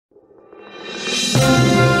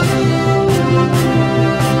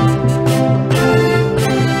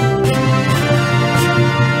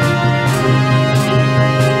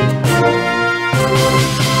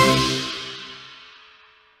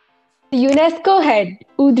UNESCO head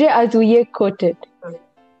Udre Azuye quoted,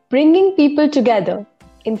 "Bringing people together,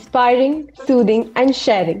 inspiring, soothing, and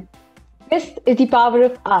sharing. This is the power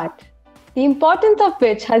of art, the importance of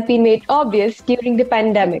which has been made obvious during the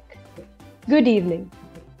pandemic." Good evening.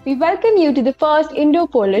 We welcome you to the first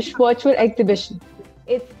Indo-Polish virtual exhibition.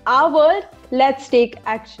 It's our world, let's take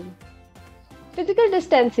action. Physical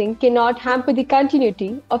distancing cannot hamper the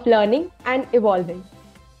continuity of learning and evolving.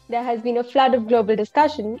 There has been a flood of global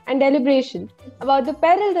discussion and deliberation about the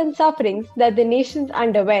perils and sufferings that the nations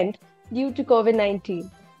underwent due to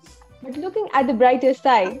COVID-19. But looking at the brighter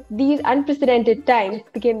side, these unprecedented times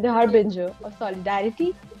became the harbinger of solidarity,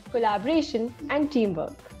 collaboration, and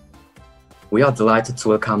teamwork. We are delighted to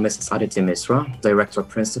welcome Mrs. Aditi Misra, Director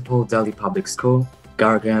Principal, Delhi Public School,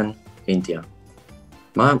 Gurgaon, India.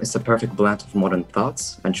 Ma'am is a perfect blend of modern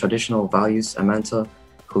thoughts and traditional values, a mentor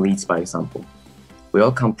who leads by example. We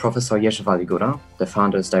welcome Professor Jerzy Waligóra, the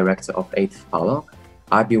Founders Director of VIIIPALO,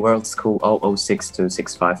 IB World School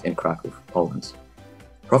 006-265 in Kraków, Poland.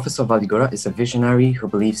 Professor Waligóra is a visionary who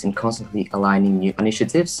believes in constantly aligning new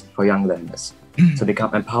initiatives for young learners to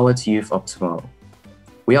become empowered youth of tomorrow.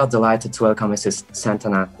 We are delighted to welcome Mrs.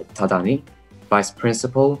 Santana Tadani, Vice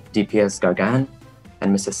Principal, DPS Gurgaon,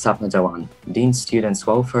 and Mrs. Sapna Dewan, Dean Students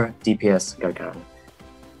Welfare, DPS Gurgaon.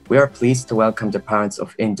 We are pleased to welcome the parents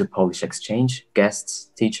of Indo-Polish Exchange,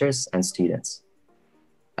 guests, teachers, and students.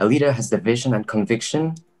 A leader has the vision and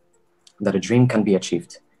conviction that a dream can be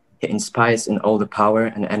achieved. He inspires in all the power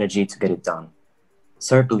and energy to get it done.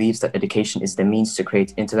 Sir believes that education is the means to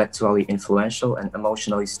create intellectually influential and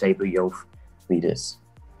emotionally stable youth leaders.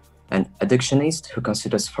 An educationist who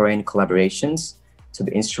considers foreign collaborations to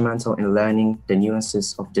be instrumental in learning the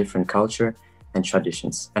nuances of different culture and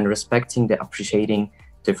traditions and respecting the appreciating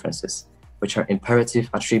differences, which are imperative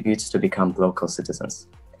attributes to become local citizens.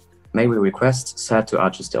 May we request Sir to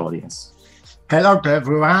address the audience. Hello to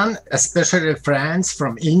everyone, especially friends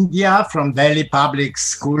from India, from Delhi Public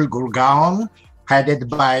School, Gurgaon, headed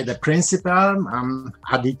by the principal,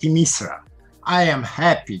 Aditi Misra. I am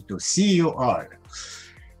happy to see you all.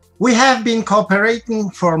 We have been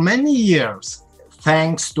cooperating for many years,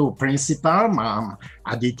 thanks to Principal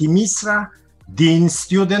Aditi Misra, Dean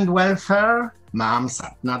Student Welfare,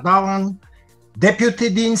 Sapna Dewan, Deputy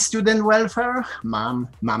Dean Student Welfare,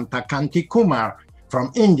 Mamta Kanti Kumar from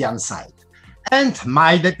Indian side, and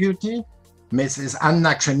my deputy, Mrs.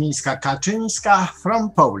 Krzemińska-Kaczyńska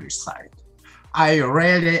from Polish side. I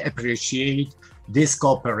really appreciate this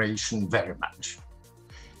cooperation very much.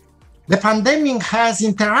 The pandemic has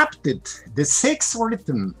interrupted the sixth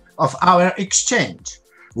rhythm of our exchange.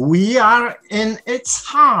 We are in its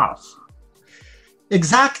heart.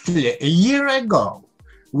 Exactly a year ago,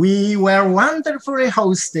 we were wonderfully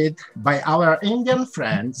hosted by our Indian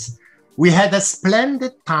friends. We had a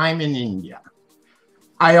splendid time in India.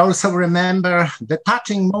 I also remember the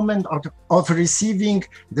touching moment of receiving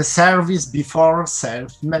the service before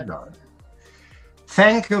self medal.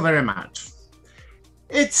 Thank you very much.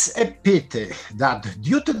 It's a pity that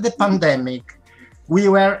due to the pandemic, we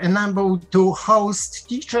were unable to host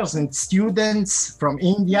teachers and students from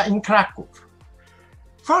India in Kraków.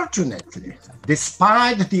 Fortunately,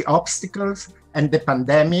 despite the obstacles and the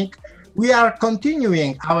pandemic, we are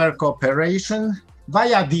continuing our cooperation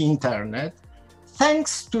via the internet,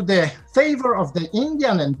 thanks to the favor of the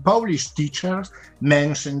Indian and Polish teachers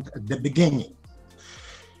mentioned at the beginning.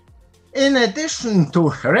 In addition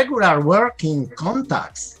to regular working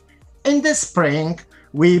contacts, in the spring,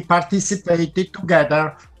 we participated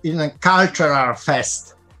together in a Cultural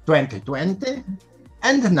Fest 2020,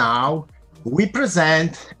 and now we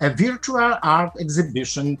present a Virtual Art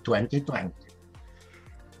Exhibition 2020.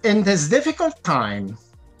 In this difficult time,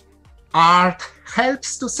 art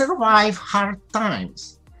helps to survive hard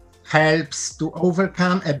times, helps to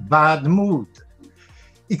overcome a bad mood,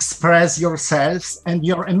 express yourselves and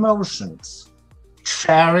your emotions,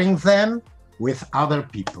 sharing them with other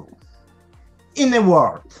people. In a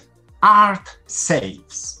word, art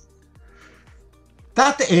saves.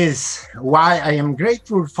 That is why I am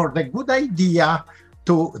grateful for the good idea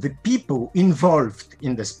to the people involved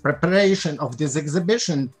in this preparation of this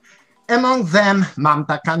exhibition, among them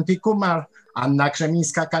Mamta Kanti Kumar, Anna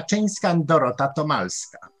Krzemińska-Kaczyńska, and Dorota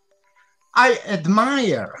Tomalska. I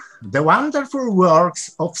admire the wonderful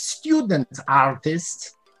works of student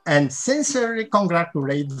artists and sincerely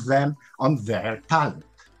congratulate them on their talent.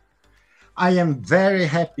 I am very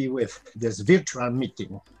happy with this virtual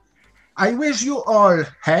meeting. I wish you all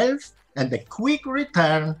health and a quick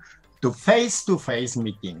return to face-to-face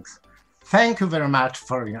meetings. Thank you very much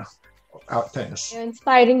for your attention. Your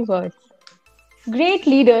inspiring words. Great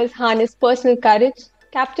leaders harness personal courage,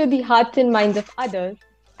 capture the hearts and minds of others,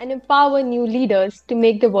 and empower new leaders to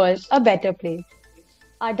make the world a better place.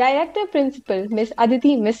 Our Director Principal, Ms.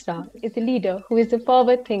 Aditi Misra, is a leader who is a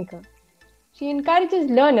forward thinker. She encourages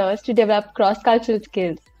learners to develop cross-cultural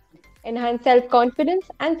skills, enhance self-confidence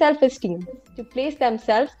and self-esteem, to place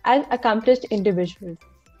themselves as accomplished individuals.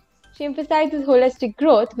 She emphasizes holistic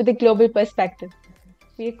growth with a global perspective.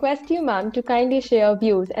 We request you, ma'am, to kindly share your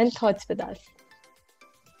views and thoughts with us.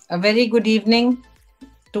 A very good evening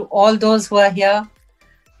to all those who are here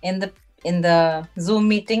in the Zoom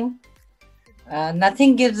meeting.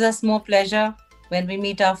 Nothing gives us more pleasure when we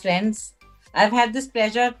meet our friends. I've had this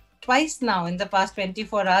pleasure twice now in the past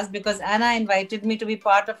 24 hours because Anna invited me to be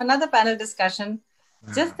part of another panel discussion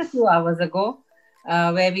just a few hours ago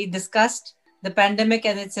where we discussed the pandemic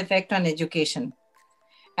and its effect on education.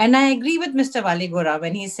 And I agree with Mr. Waligóra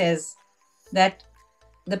when he says that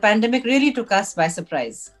the pandemic really took us by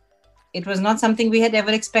surprise. It was not something we had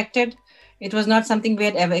ever expected. It was not something we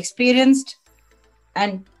had ever experienced.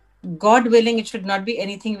 And God willing, it should not be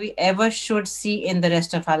anything we ever should see in the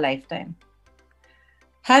rest of our lifetime.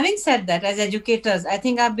 Having said that, as educators, I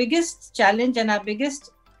think our biggest challenge and our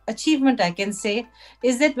biggest achievement, I can say,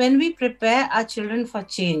 is that when we prepare our children for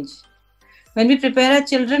change, when we prepare our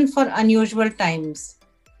children for unusual times,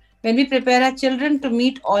 when we prepare our children to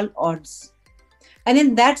meet all odds. And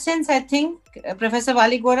in that sense, I think, Professor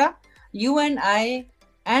Waligóra, you and I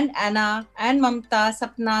and Anna and Mamta,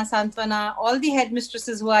 Sapna, Santwana, all the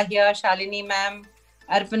headmistresses who are here, Shalini ma'am,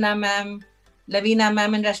 Arpana ma'am, Lavina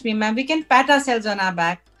ma'am and Rashmi ma'am, we can pat ourselves on our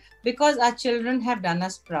back because our children have done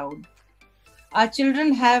us proud. Our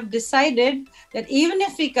children have decided that even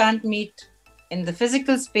if we can't meet in the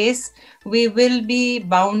physical space, we will be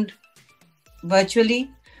bound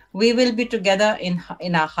virtually. We will be together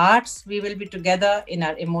in our hearts. We will be together in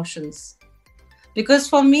our emotions. Because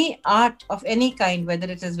for me, art of any kind, whether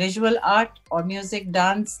it is visual art or music,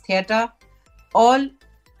 dance, theatre, all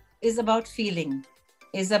is about feeling,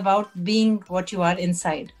 is about being what you are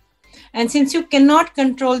inside. And since you cannot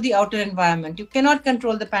control the outer environment, you cannot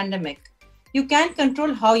control the pandemic, you can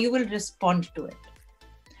control how you will respond to it.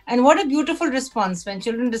 And what a beautiful response when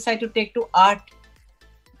children decide to take to art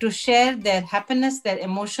to share their happiness, their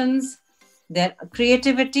emotions, their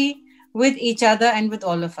creativity with each other and with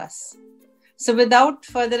all of us. So without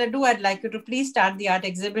further ado, I'd like you to please start the art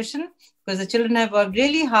exhibition because the children have worked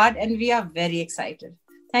really hard and we are very excited.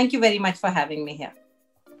 Thank you very much for having me here.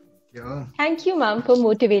 Yeah. Thank you, ma'am, for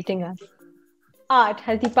motivating us. Art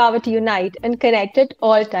has the power to unite and connect at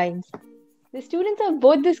all times. The students of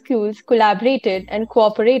both the schools collaborated and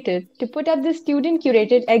cooperated to put up the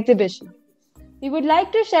student-curated exhibition. We would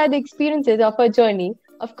like to share the experiences of our journey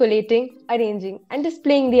of collating, arranging, and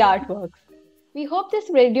displaying the artworks. We hope this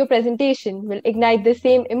radio presentation will ignite the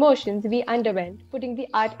same emotions we underwent putting the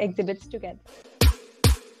art exhibits together.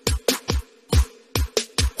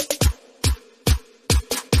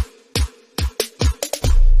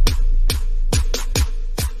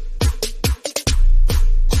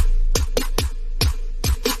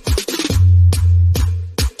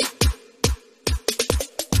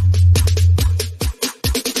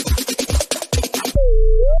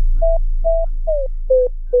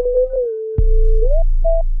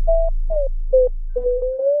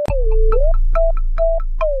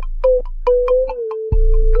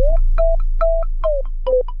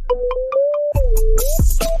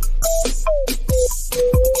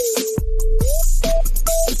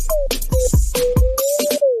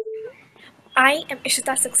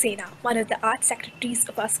 Saxena, one of the art secretaries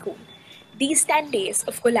of our school. These 10 days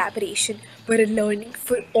of collaboration were a learning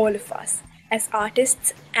for all of us as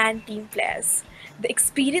artists and team players. The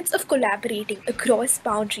experience of collaborating across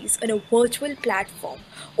boundaries on a virtual platform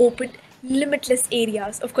opened limitless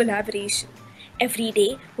areas of collaboration. Every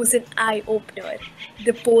day was an eye-opener.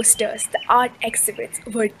 The posters, the art exhibits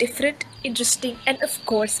were different, interesting, and of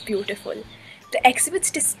course beautiful. The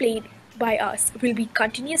exhibits displayed by us will be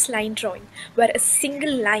continuous line drawing, where a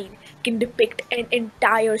single line can depict an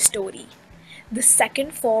entire story. The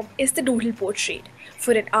second form is the doodle portrait.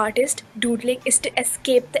 For an artist, doodling is to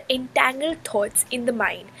escape the entangled thoughts in the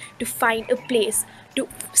mind, to find a place to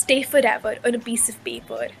stay forever on a piece of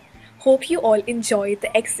paper. Hope you all enjoy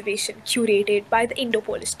the exhibition curated by the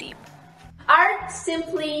Indo-Polish team. Art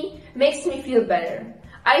simply makes me feel better.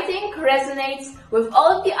 I think resonates with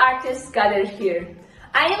all of the artists gathered here.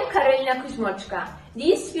 I am Karolina Kuzmoczka.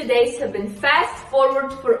 These few days have been fast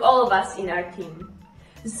forward for all of us in our team.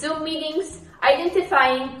 Zoom meetings,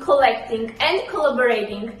 identifying, collecting, and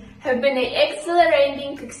collaborating have been an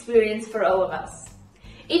exhilarating experience for all of us.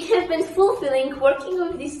 It has been fulfilling working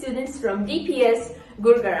with the students from DPS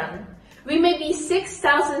Gurgaon. We may be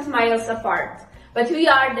 6,000 miles apart, but we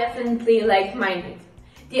are definitely like-minded.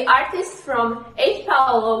 The artists from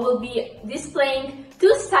VIIIPALO will be displaying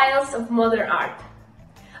 2 styles of modern art.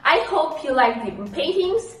 I hope you like the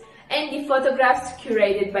paintings and the photographs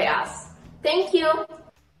curated by us. Thank you!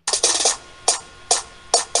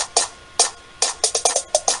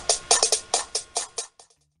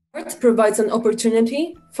 Art provides an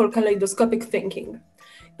opportunity for kaleidoscopic thinking.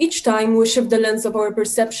 Each time we shift the lens of our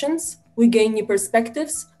perceptions, we gain new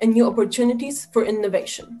perspectives and new opportunities for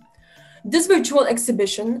innovation. This virtual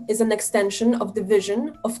exhibition is an extension of the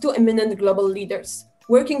vision of 2 eminent global leaders,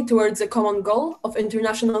 working towards a common goal of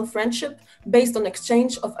international friendship based on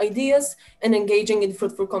exchange of ideas and engaging in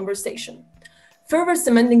fruitful conversation. Further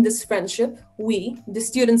cementing this friendship, we, the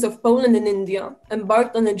students of Poland and India,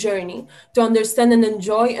 embarked on a journey to understand and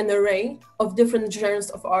enjoy an array of different genres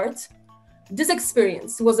of art. This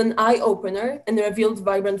experience was an eye-opener and revealed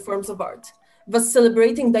vibrant forms of art. Thus,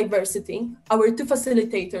 celebrating diversity, our 2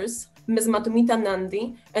 facilitators, Ms. Matumita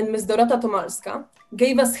Nandi and Ms. Dorota Tomalska,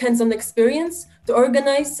 gave us hands-on experience to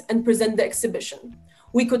organize and present the exhibition.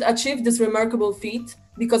 We could achieve this remarkable feat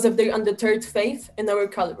because of their undeterred faith in our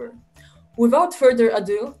caliber. Without further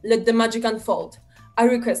ado, let the magic unfold. I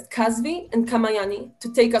request Kazvi and Kamayani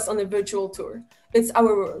to take us on a virtual tour. It's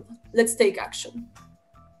our world. Let's take action.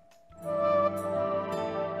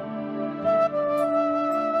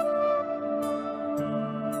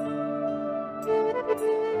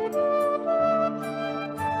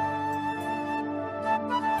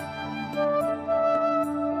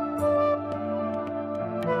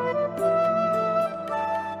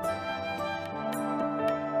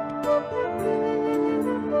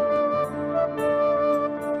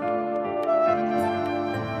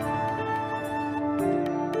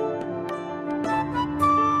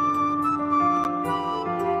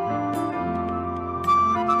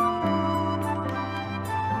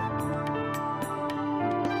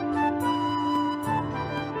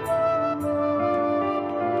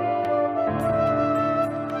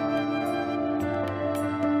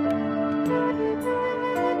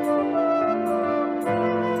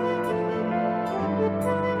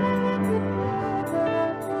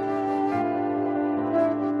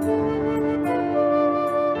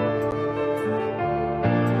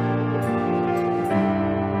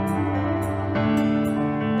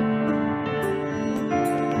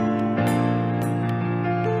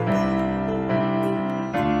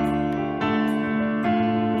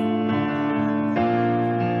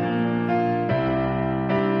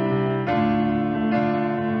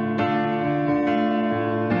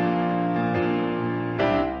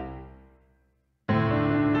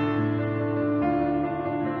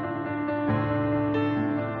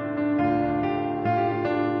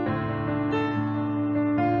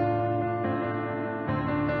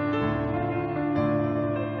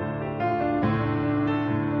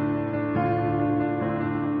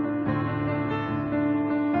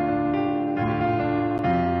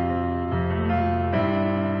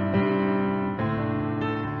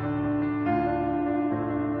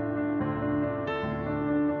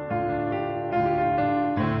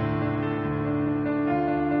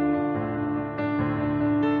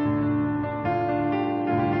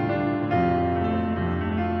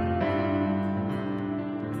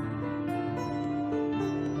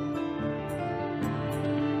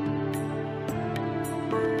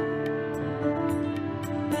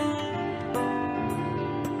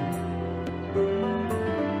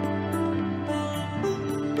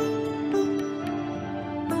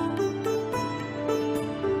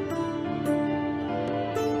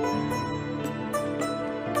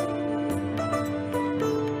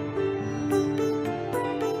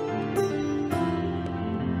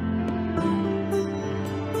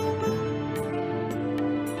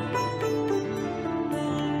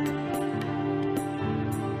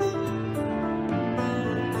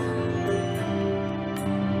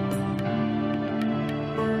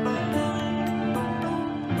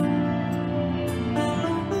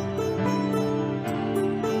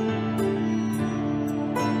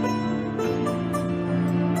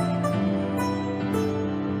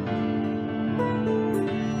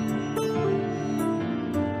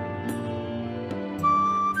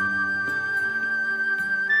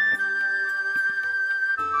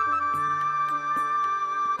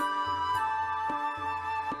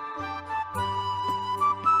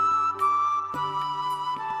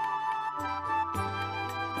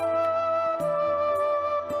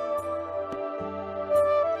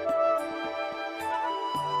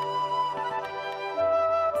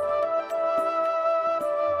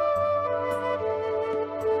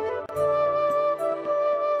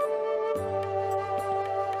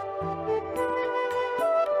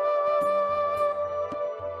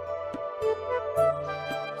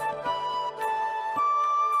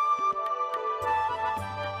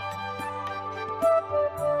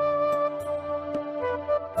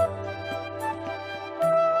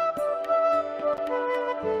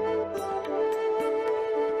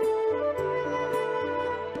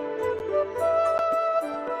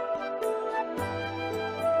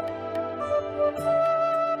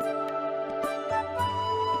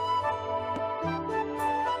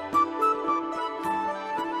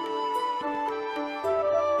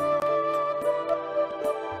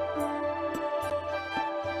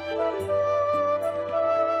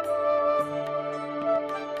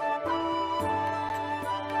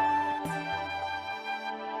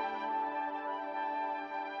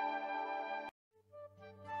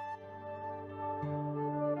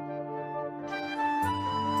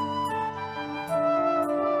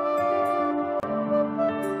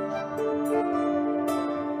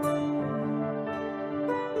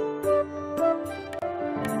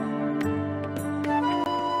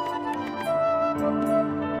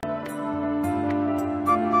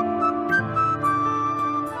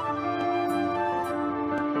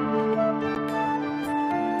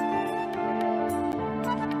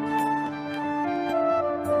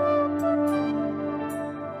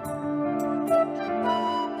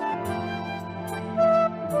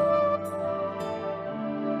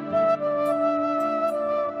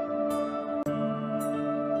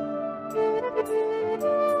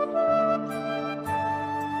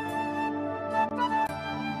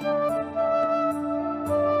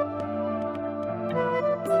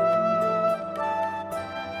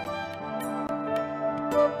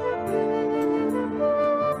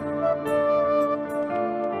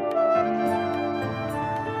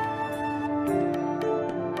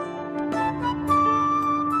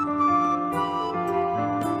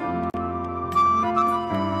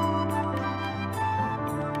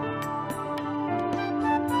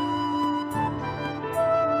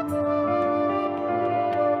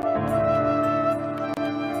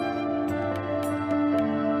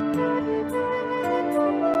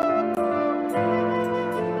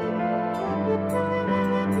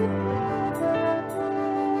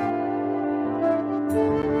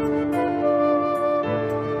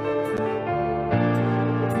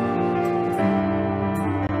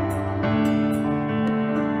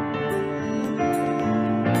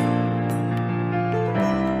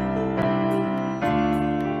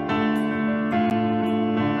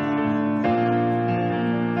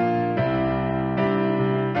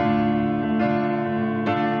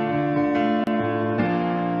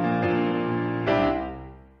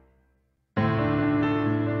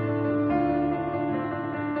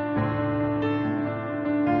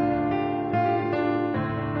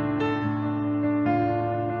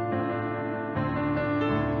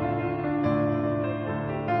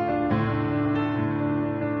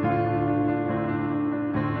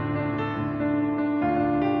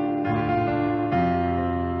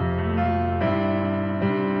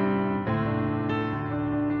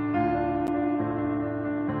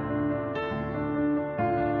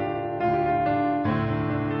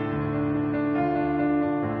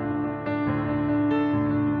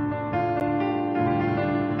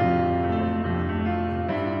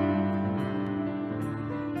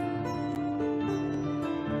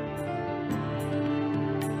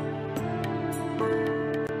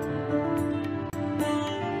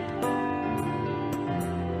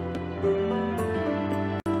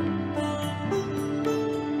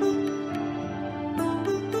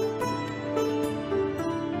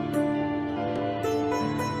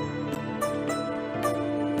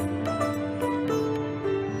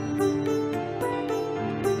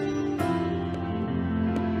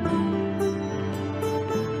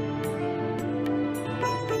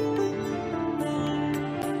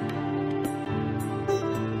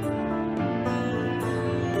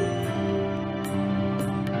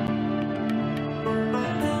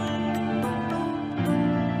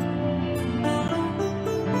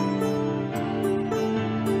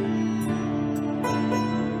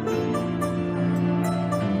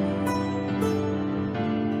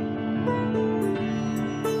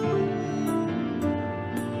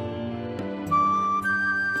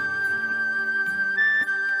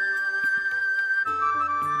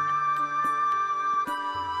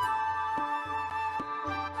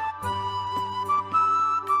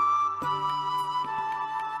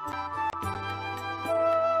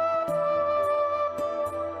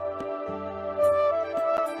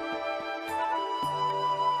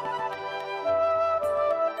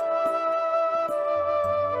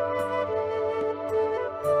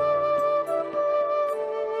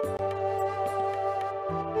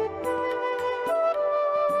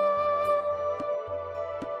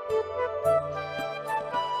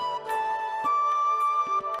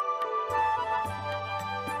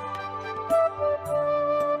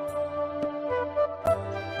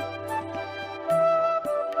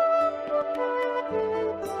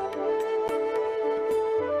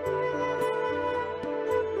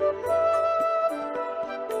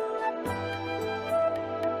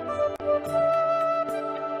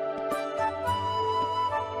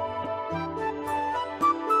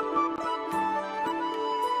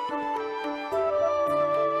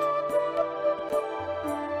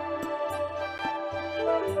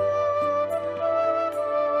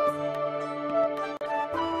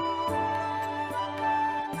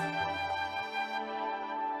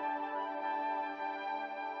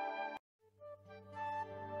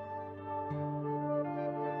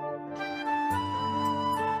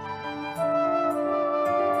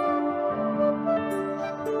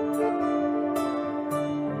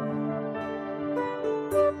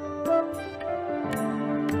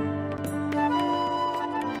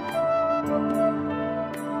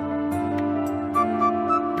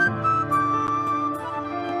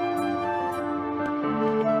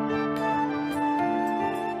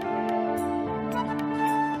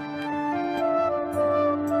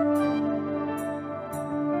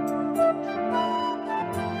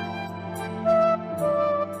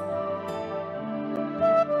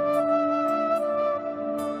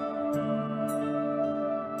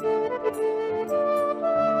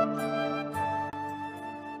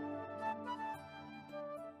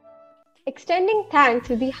 Extending thanks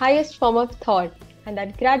is the highest form of thought, and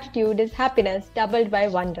that gratitude is happiness doubled by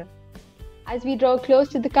wonder. As we draw close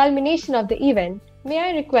to the culmination of the event, may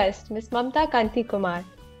I request Ms. Mamta Kanti Kumar,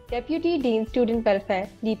 Deputy Dean Student Welfare,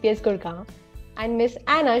 DPS Gurgaon, and Ms.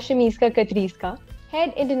 Krzemińska-Kaczyńska,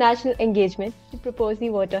 Head International Engagement, to propose the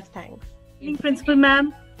vote of thanks. Principal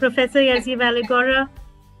Ma'am, Professor Jerzy Waligóra,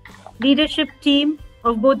 leadership team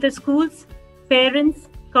of both the schools, parents,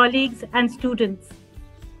 colleagues, and students.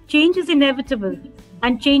 Change is inevitable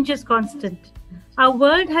and change is constant. Our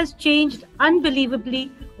world has changed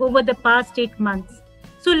unbelievably over the past 8 months.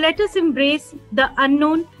 So let us embrace the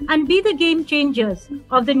unknown and be the game changers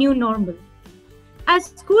of the new normal. As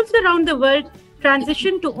schools around the world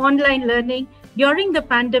transition to online learning during the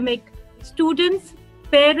pandemic, students,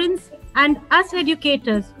 parents, and us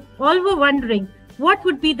educators all were wondering what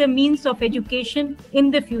would be the means of education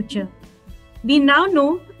in the future. We now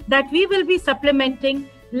know that we will be supplementing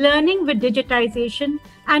learning with digitization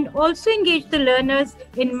and also engage the learners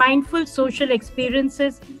in mindful social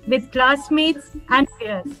experiences with classmates and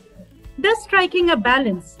peers, thus striking a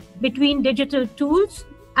balance between digital tools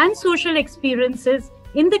and social experiences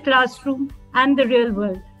in the classroom and the real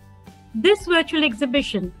world. This virtual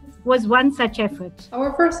exhibition was one such effort.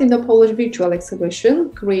 Our first Indo-Polish virtual exhibition,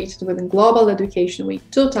 created within Global Education Week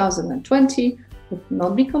 2020, would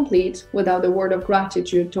not be complete without a word of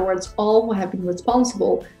gratitude towards all who have been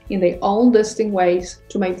responsible in their own distinct ways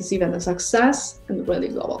to make this event a success and really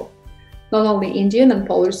global. Not only Indian and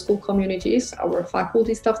Polish school communities, our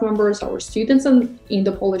faculty, staff members, our students and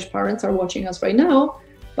Indo-Polish parents are watching us right now,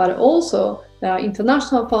 but also there are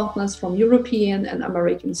international partners from European and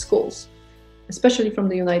American schools, especially from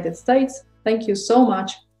the United States. Thank you so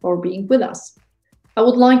much for being with us. I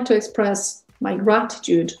would like to express my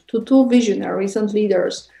gratitude to two visionaries and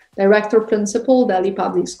leaders, Director Principal Delhi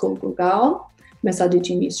Public School Gurgaon, Ms.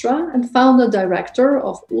 Aditi Misra, and Founder Director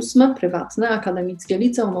of 8. Prywatne Akademickie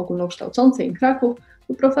Liceum Ogólnokształcące in Kraków,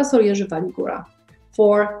 Professor Jerzy Waligóra,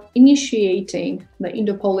 for initiating the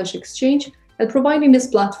Indo-Polish exchange and providing this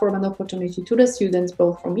platform and opportunity to the students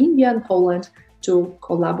both from India and Poland to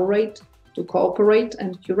collaborate, to cooperate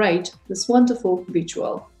and curate this wonderful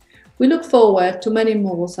ritual. We look forward to many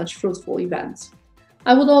more such fruitful events.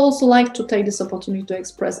 I would also like to take this opportunity to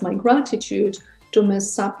express my gratitude to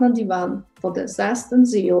Ms. Sapna Divan for the zest and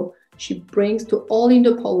zeal she brings to all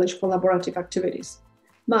Indo-Polish collaborative activities.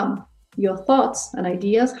 Ma'am, your thoughts and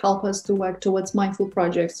ideas help us to work towards mindful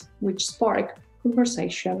projects which spark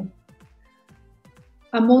conversation.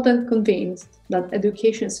 I'm more than convinced that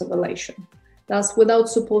education is a relation. Thus, without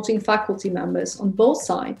supporting faculty members on both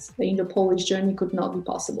sides, the Indo-Polish journey could not be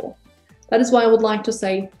possible. That is why I would like to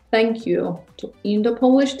say thank you to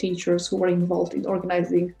Indo-Polish teachers who were involved in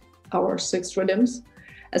organizing our 6 rhythms,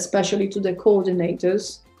 especially to the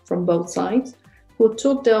coordinators from both sides, who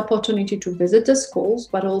took the opportunity to visit the schools,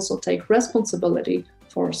 but also take responsibility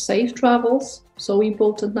for safe travels, so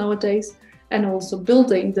important nowadays, and also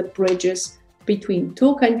building the bridges between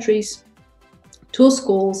 2 countries, 2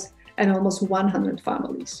 schools, and almost 100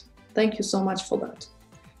 families. Thank you so much for that.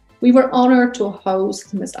 We were honored to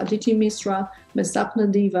host Ms. Aditi Misra, Ms.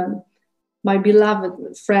 Sapna Divan, my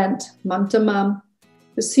beloved friend Mamta Ma'am,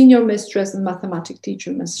 the senior mistress and mathematics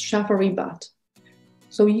teacher Ms. Shafari Bhatt.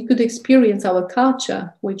 So you could experience our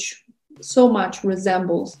culture, which so much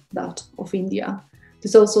resembles that of India.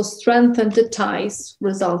 This also strengthened the ties,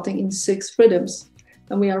 resulting in 6 rhythms,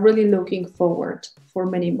 and we are really looking forward for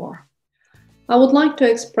many more. I would like to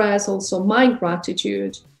express also my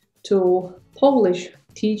gratitude to Polish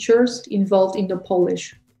teachers involved in the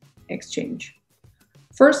Polish exchange.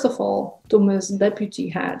 First of all, to Ms. Deputy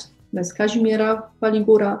Head, Ms. Kazimierza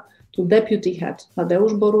Waligóra, to Deputy Head,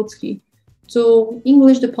 Tadeusz Borucki, to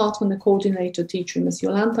English Department Coordinator Teacher, Ms.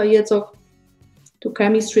 Jolanta Jedzok, to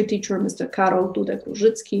Chemistry Teacher, Mr. Karol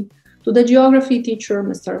Dudek-Różycki, to the Geography Teacher,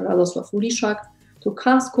 Mr. Radosław Uliszak, to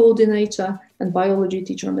CAS Coordinator and Biology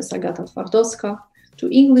Teacher, Ms. Agata Twardowska, to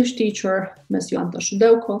English Teacher, Ms. Joanna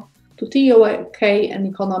Szydełko, to TOK and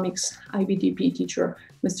Economics IBDP Teacher,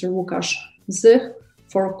 Mr. Łukasz Zych,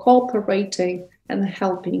 for cooperating and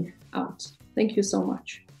helping out. Thank you so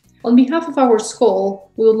much. On behalf of our school,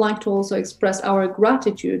 we would like to also express our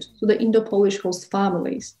gratitude to the Indo-Polish host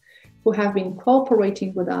families who have been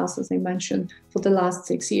cooperating with us, as I mentioned, for the last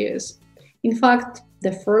 6 years. In fact,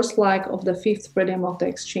 the first leg of the 5th rhythm of the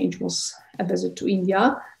exchange was a visit to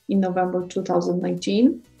India in November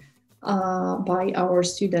 2019 by our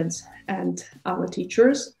students and our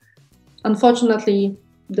teachers. Unfortunately,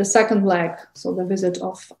 the second leg, so the visit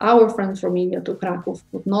of our friends from India to Kraków,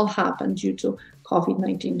 would not happen due to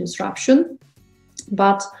COVID-19 disruption.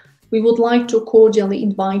 But We would like to cordially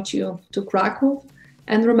invite you to Kraków,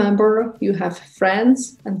 and remember, you have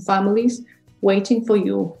friends and families waiting for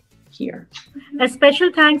you here. A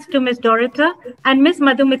special thanks to Ms. Dorotha and Ms.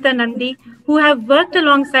 Madhumita Nandi, who have worked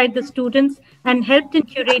alongside the students and helped in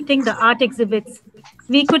curating the art exhibits.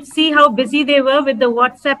 We could see how busy they were with the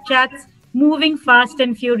WhatsApp chats, moving fast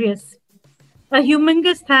and furious. A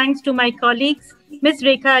humongous thanks to my colleagues, Ms.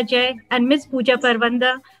 Rekha Ajay and Ms. Pooja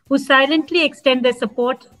Parvanda, who silently extend their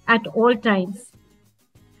support at all times.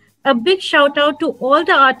 A big shout out to all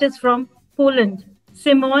the artists from Poland,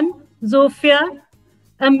 Simon, Zofia,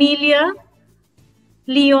 Amelia,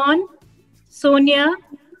 Leon, Sonia,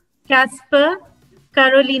 Casper,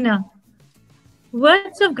 Carolina.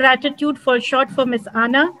 Words of gratitude fall short for Ms.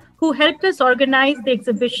 Anna, who helped us organize the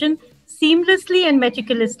exhibition seamlessly and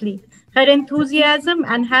meticulously. Her enthusiasm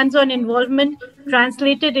and hands-on involvement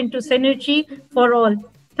translated into synergy for all.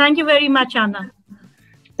 Thank you very much, Anna.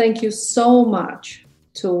 Thank you so much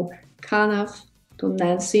to Kanav, to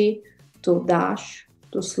Nancy, to Dash,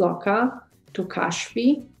 to Sloka, to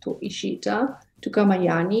Kashfi, to Ishita, to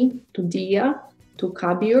Kamayani, to Dia, to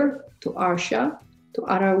Kabir, to Arsha, to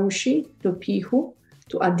Araushi, to Pihu,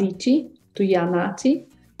 to Aditi, to Yanati,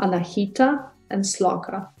 Anahita, and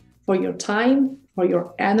Sloka for your time, for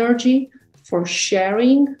your energy, for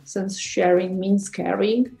sharing, since sharing means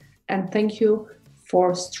caring, and thank you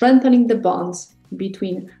for strengthening the bonds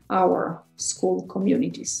between our school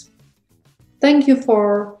communities. Thank you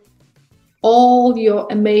for all your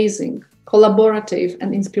amazing, collaborative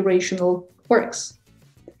and inspirational works.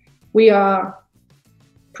 We are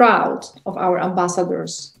proud of our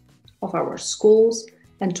ambassadors, of our schools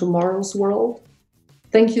and tomorrow's world.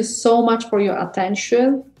 Thank you so much for your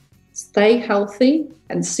attention. Stay healthy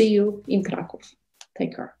and see you in Kraków.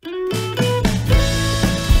 Take care.